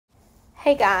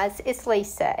Hey guys, it's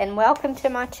Lisa and welcome to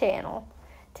my channel.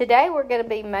 Today we're going to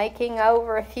be making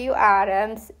over a few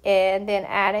items and then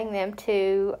adding them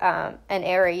to an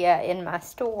area in my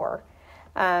store.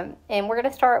 And we're going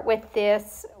to start with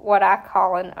this, what I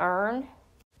call an urn.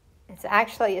 It's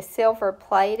actually a silver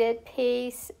plated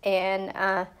piece, and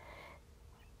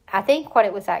I think what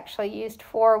it was actually used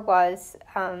for was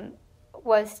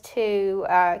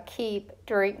to keep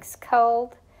drinks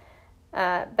cold.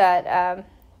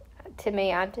 To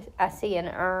me, I see an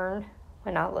urn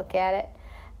when I look at it.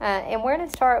 And we're going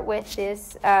to start with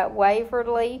this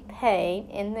Waverly paint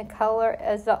in the color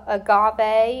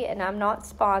agave, and I'm not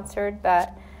sponsored,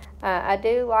 but I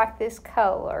do like this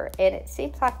color, and it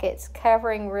seems like it's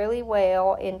covering really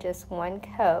well in just one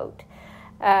coat.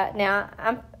 Now,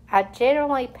 I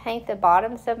generally paint the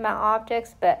bottoms of my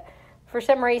objects, but for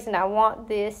some reason I want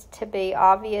this to be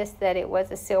obvious that it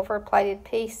was a silver-plated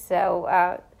piece,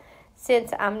 so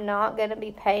since I'm not going to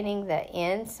be painting the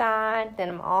inside, then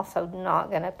I'm also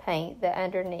not going to paint the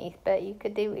underneath, but you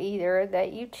could do either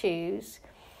that you choose.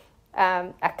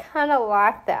 I kind of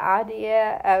like the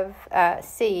idea of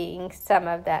seeing some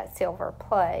of that silver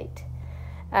plate,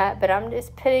 but I'm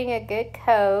just putting a good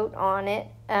coat on it,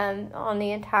 on the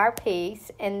entire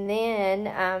piece, and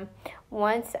then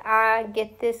once I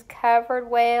get this covered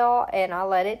well and I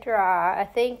let it dry, I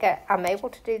think I'm able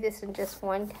to do this in just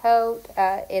one coat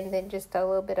and then just a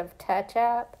little bit of touch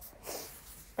up.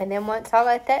 And then once I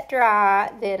let that dry,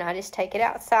 then I just take it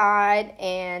outside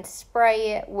and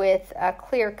spray it with a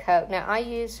clear coat. Now I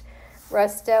use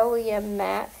Rust-Oleum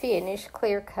matte finish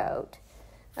clear coat,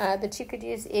 but you could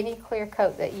use any clear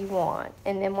coat that you want.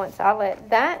 And then once I let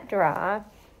that dry,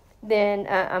 then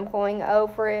I'm going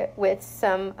over it with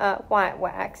some white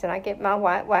wax. And I get my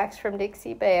white wax from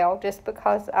Dixie Belle just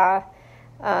because I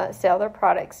sell their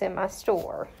products in my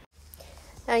store.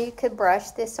 Now you could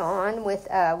brush this on with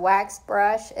a wax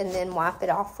brush and then wipe it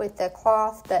off with the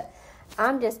cloth. But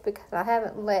because I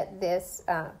haven't let this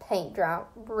paint dry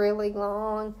really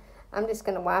long, I'm just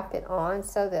going to wipe it on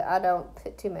so that I don't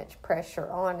put too much pressure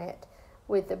on it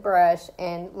with the brush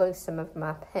and lose some of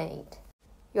my paint.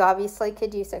 You obviously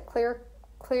could use a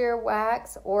clear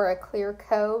wax or a clear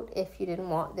coat if you didn't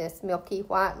want this milky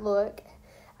white look.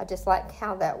 I just like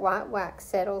how that white wax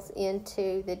settles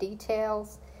into the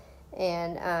details.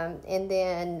 And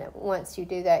then once you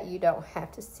do that, you don't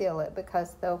have to seal it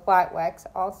because the white wax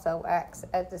also acts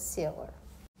as a sealer.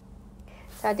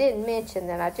 So I didn't mention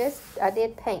that I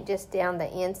did paint just down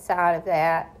the inside of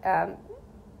that,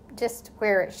 just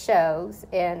where it shows,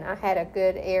 and I had a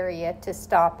good area to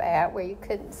stop at where you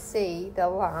couldn't see the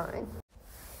line.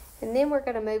 And then we're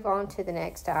going to move on to the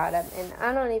next item, and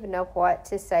I don't even know what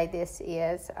to say this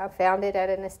is. I found it at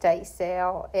an estate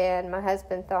sale, and my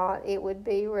husband thought it would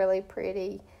be really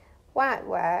pretty white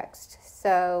waxed,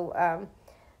 so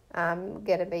I'm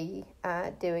going to be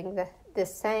doing the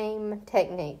same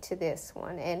technique to this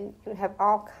one, and you have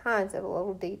all kinds of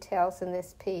little details in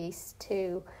this piece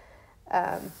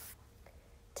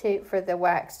for the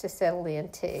wax to settle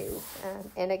into.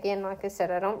 And again, like I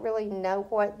said, I don't really know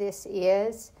what this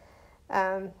is.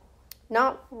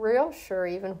 Not real sure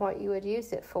even what you would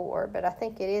use it for, but I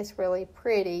think it is really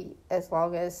pretty as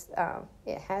long as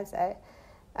it has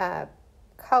a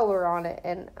color on it,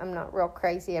 and I'm not real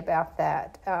crazy about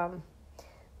that.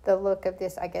 The look of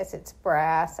this, I guess it's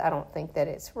brass. I don't think that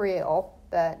it's real,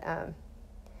 but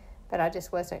I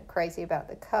just wasn't crazy about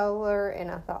the color,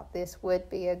 and I thought this would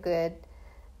be a good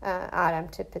item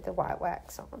to put the white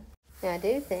wax on. Now I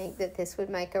do think that this would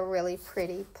make a really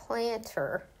pretty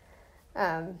planter,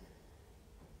 and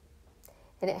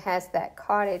it has that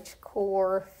cottage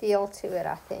core feel to it,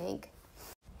 I think.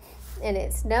 And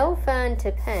it's no fun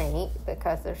to paint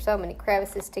because there's so many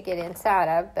crevices to get inside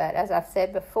of, but as I've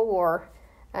said before,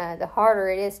 the harder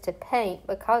it is to paint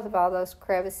because of all those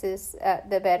crevices,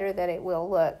 the better that it will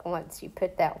look once you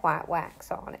put that white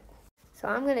wax on it. So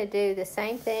I'm going to do the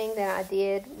same thing that I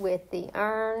did with the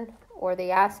urn or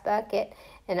the ice bucket,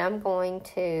 and I'm going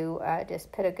to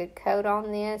just put a good coat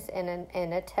on this and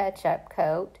a touch-up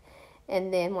coat.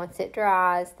 And then once it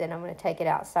dries, then I'm going to take it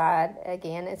outside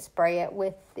again and spray it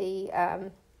with the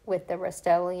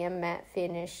Rust-Oleum matte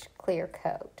finish clear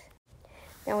coat.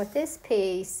 Now with this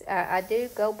piece, I do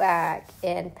go back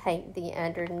and paint the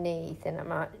underneath, and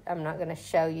I'm not going to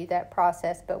show you that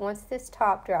process, but once this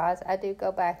top dries, I do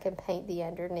go back and paint the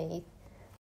underneath.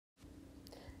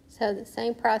 So the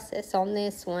same process on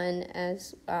this one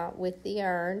as with the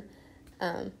urn.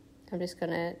 I'm just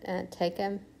going to take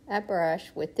a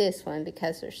brush with this one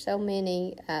because there's so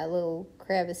many little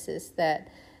crevices that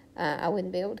I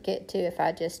wouldn't be able to get to if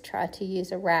I just tried to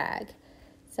use a rag.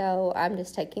 So I'm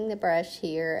just taking the brush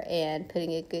here and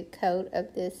putting a good coat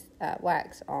of this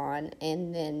wax on,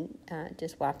 and then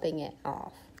just wiping it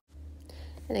off.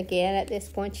 And again, at this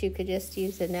point, you could just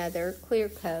use another clear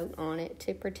coat on it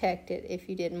to protect it if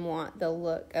you didn't want the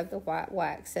look of the white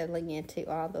wax settling into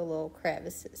all the little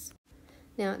crevices.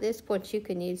 Now, at this point, you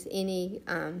can use any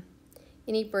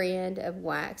brand of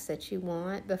wax that you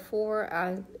want. Before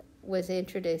I was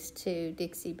introduced to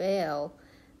Dixie Belle,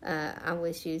 I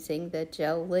was using the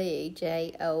Jolie,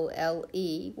 Jole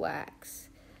wax,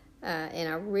 and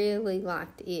I really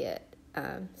liked it.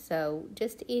 So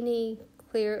just any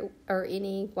clear or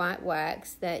any white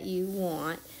wax that you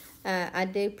want. I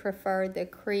do prefer the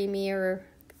creamier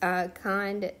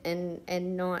kind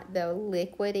and not the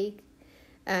liquidy,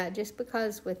 just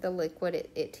because with the liquid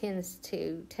it tends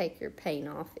to take your paint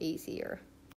off easier.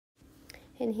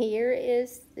 And here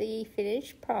is the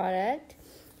finished product.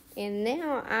 And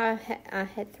now I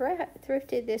had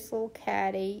thrifted this little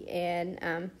caddy,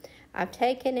 and I've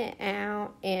taken it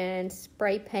out and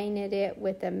spray painted it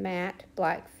with a matte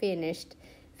black finish,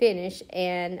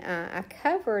 and I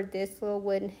covered this little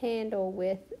wooden handle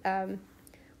with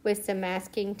some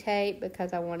masking tape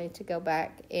because I wanted to go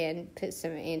back and put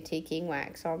some antiquing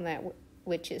wax on that,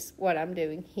 which is what I'm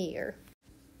doing here.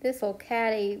 This little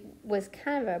caddy was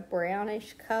kind of a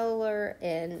brownish color,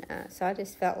 and so I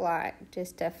just felt like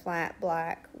just a flat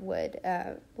black would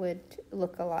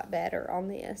look a lot better on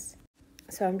this.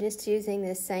 So I'm just using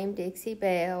this same Dixie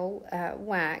Belle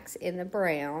wax in the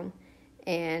brown,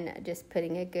 and just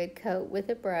putting a good coat with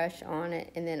a brush on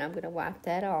it, and then I'm going to wipe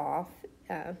that off.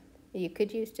 You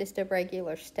could use just a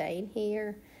regular stain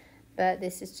here, but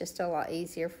this is just a lot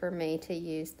easier for me to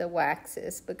use the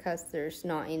waxes because there's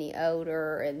not any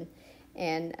odor,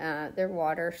 and they're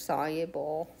water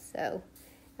soluble, so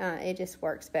it just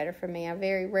works better for me. I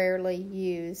very rarely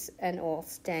use an oil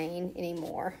stain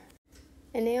anymore.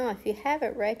 And now, if you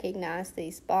haven't recognized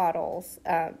these bottles,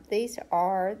 these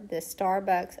are the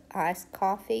Starbucks iced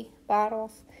coffee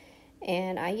bottles,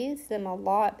 and I use them a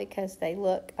lot because they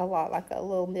look a lot like a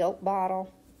little milk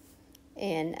bottle.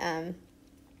 And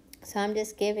so I'm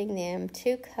just giving them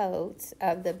 2 coats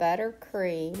of the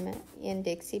buttercream in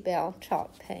Dixie Belle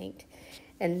chalk paint,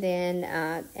 and then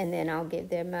I'll give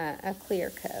them a clear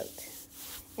coat.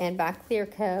 And by clear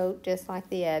coat, just like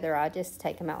the other, I just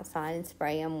take them outside and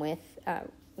spray them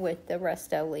with the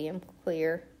Rust-Oleum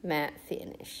clear matte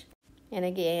finish. And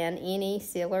again, any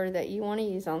sealer that you want to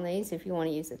use on these, if you want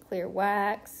to use a clear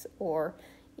wax or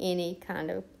any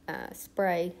kind of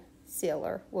spray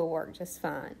sealer, will work just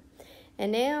fine.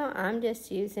 And now I'm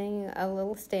just using a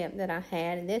little stamp that I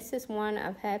had, and this is one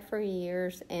I've had for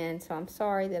years, and so I'm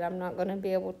sorry that I'm not going to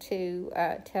be able to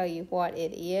tell you what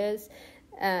it is.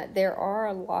 There are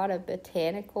a lot of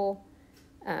botanical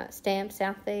stamps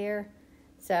out there,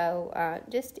 so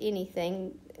just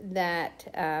anything that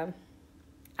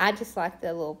I just like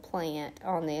the little plant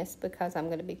on this because I'm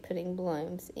going to be putting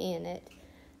blooms in it,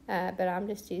 but I'm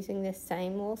just using this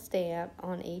same little stamp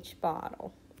on each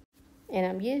bottle. And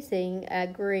I'm using a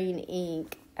green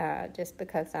ink just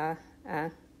because I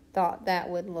thought that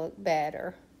would look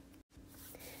better.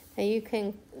 Now you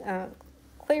can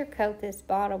clear coat this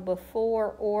bottle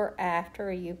before or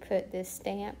after you put this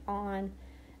stamp on.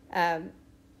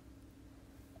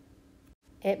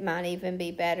 It might even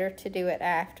be better to do it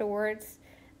afterwards.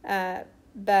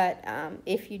 But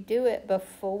if you do it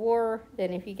before,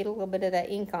 then if you get a little bit of that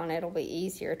ink on it, it'll be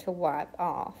easier to wipe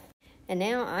off. And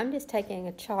now I'm just taking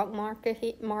a chalk marker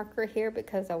here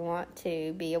because I want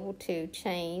to be able to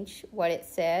change what it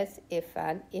says if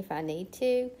I need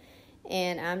to.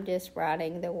 And I'm just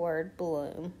writing the word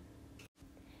bloom.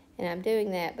 And I'm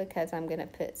doing that because I'm going to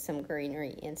put some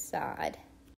greenery inside.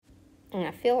 And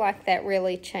I feel like that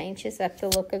really changes up the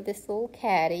look of this little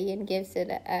caddy and gives it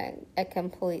a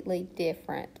completely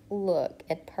different look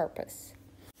and purpose.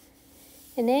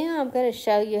 And now I'm going to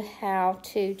show you how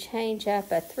to change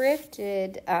up a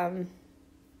thrifted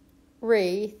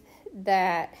wreath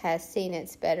that has seen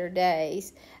its better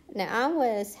days. Now I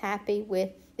was happy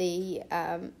with the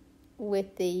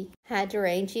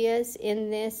hydrangeas in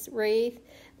this wreath,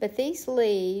 but these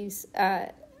leaves,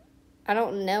 I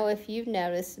don't know if you've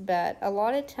noticed, but a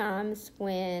lot of times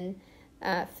when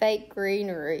fake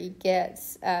greenery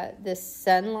gets the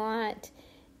sunlight,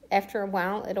 after a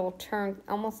while it'll turn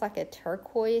almost like a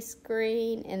turquoise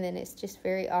green, and then it's just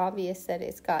very obvious that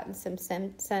it's gotten some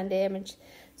sun damage.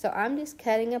 So I'm just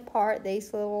cutting apart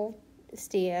these little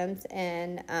stems,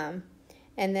 and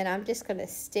then I'm just going to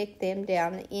stick them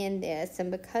down in this.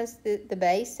 And because the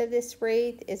base of this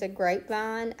wreath is a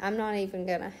grapevine, I'm not even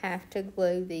going to have to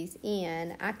glue these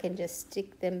in. I can just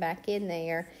stick them back in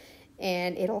there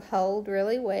and it'll hold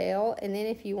really well. And then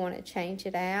if you want to change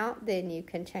it out, then you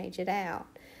can change it out.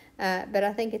 But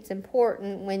I think it's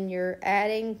important when you're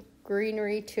adding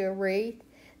greenery to a wreath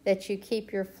that you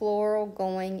keep your floral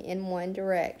going in one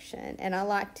direction. And I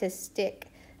like to stick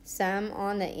some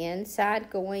on the inside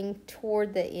going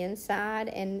toward the inside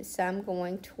and some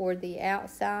going toward the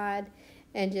outside,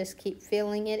 and just keep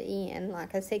filling it in.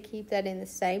 Like I said, keep that in the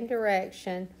same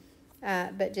direction,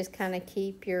 but just kind of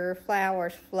keep your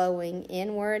flowers flowing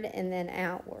inward and then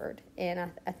outward.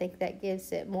 And I think that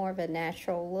gives it more of a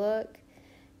natural look,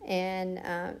 and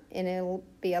it'll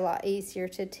be a lot easier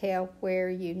to tell where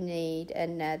you need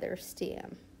another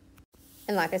stem.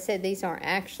 And like I said, these aren't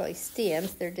actually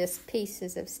stems, they're just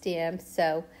pieces of stems.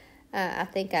 So I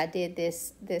think I did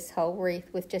this whole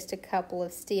wreath with just a couple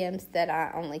of stems that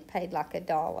I only paid like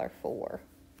 $1 for.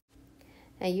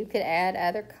 Now you could add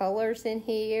other colors in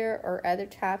here or other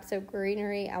types of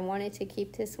greenery. I wanted to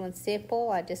keep this one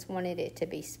simple. I just wanted it to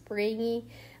be springy.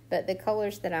 But the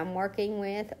colors that I'm working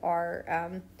with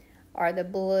are the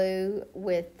blue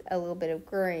with a little bit of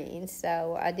green.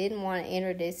 So I didn't want to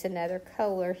introduce another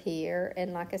color here.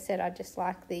 And like I said, I just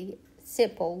like the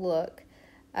simple look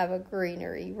of a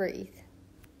greenery wreath.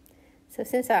 So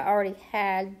since I already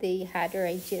had the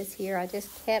hydrangeas here, I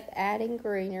just kept adding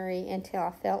greenery until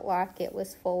I felt like it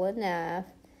was full enough.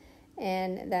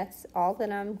 And that's all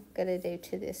that I'm going to do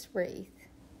to this wreath.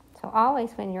 So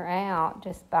always when you're out,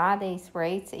 just buy these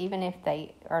wreaths, even if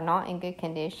they are not in good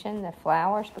condition, the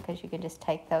flowers, because you can just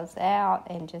take those out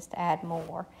and just add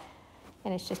more.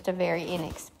 And it's just a very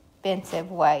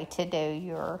inexpensive way to do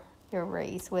your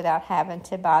wreaths without having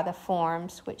to buy the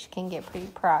forms, which can get pretty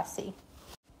pricey.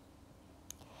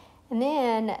 And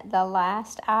then the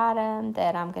last item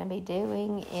that I'm going to be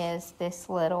doing is this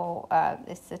little,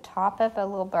 it's the top of a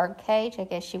little bird cage. I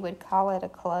guess you would call it a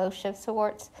cloche of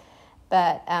sorts.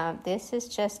 But this is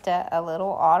just a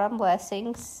little Autumn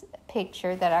Blessings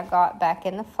picture that I got back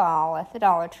in the fall at the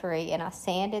Dollar Tree. And I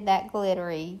sanded that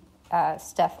glittery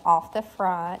stuff off the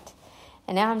front.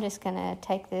 And now I'm just going to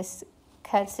take this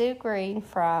kudzu green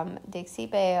from Dixie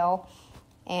Belle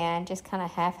and just kind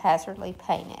of haphazardly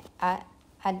paint it.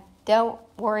 I don't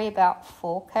worry about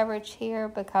full coverage here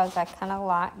because I kind of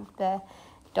like the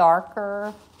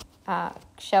darker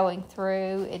showing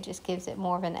through. It just gives it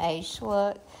more of an aged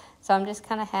look. So I'm just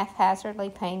kind of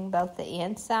haphazardly painting both the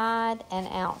inside and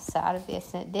outside of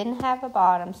this. And it didn't have a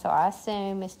bottom, so I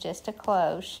assume it's just a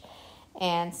cloche.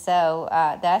 And so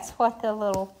that's what the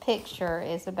little picture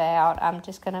is about. I'm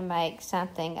just going to make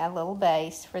something, a little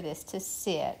base for this to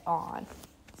sit on.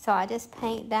 So I just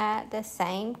paint that the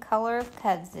same color of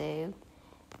kudzu.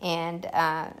 And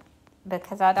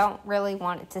because I don't really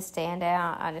want it to stand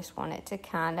out, I just want it to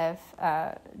kind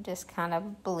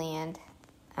of blend.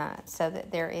 So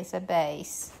that there is a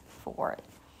base for it.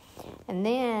 And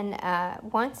then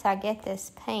once I get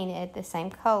this painted the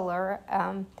same color,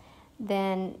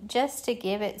 then just to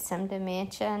give it some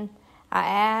dimension,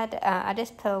 I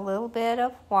just put a little bit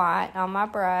of white on my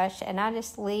brush, and I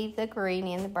just leave the green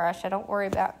in the brush. I don't worry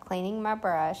about cleaning my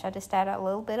brush. I just add a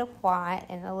little bit of white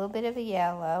and a little bit of a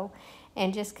yellow,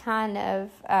 and just kind of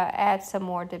add some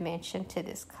more dimension to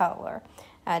this color.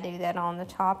 I do that on the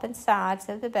top and sides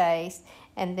of the base,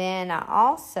 and then I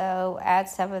also add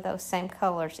some of those same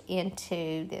colors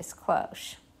into this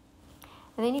cloche.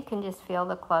 And then you can just fill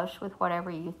the cloche with whatever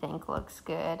you think looks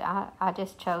good. I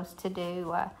just chose to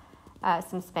do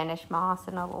some Spanish moss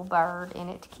and a little bird in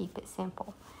it to keep it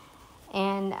simple.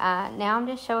 And now I'm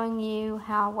just showing you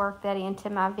how I work that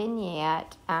into my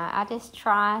vignette. I just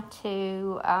try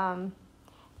to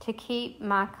keep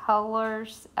my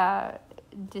colors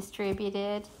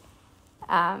distributed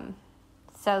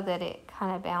so that it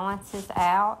kind of balances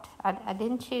out. I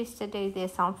didn't choose to do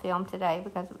this on film today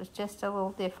because it was just a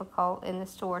little difficult in the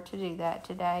store to do that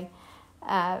today.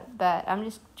 But I'm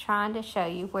just trying to show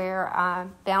you where I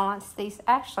balance these,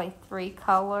 actually 3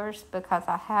 colors, because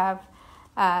I have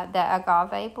the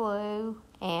agave blue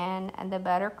and the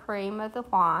buttercream of the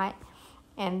white,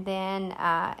 and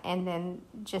then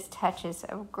just touches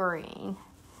of green.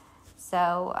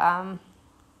 So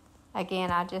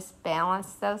again, I just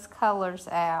balance those colors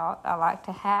out. I like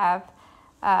to have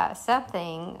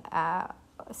something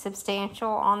substantial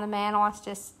on the mantle. It's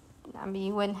just, I mean,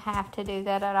 you wouldn't have to do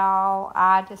that at all.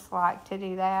 I just like to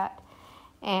do that.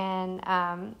 And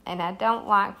I don't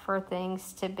like for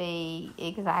things to be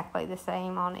exactly the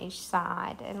same on each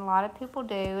side. And a lot of people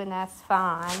do, and that's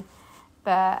fine.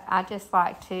 But I just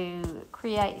like to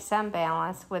create some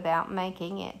balance without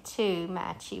making it too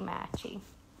matchy-matchy.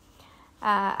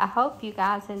 I hope you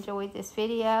guys enjoyed this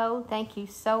video. Thank you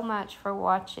so much for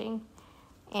watching.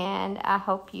 And I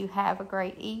hope you have a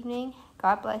great evening.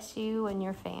 God bless you and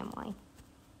your family.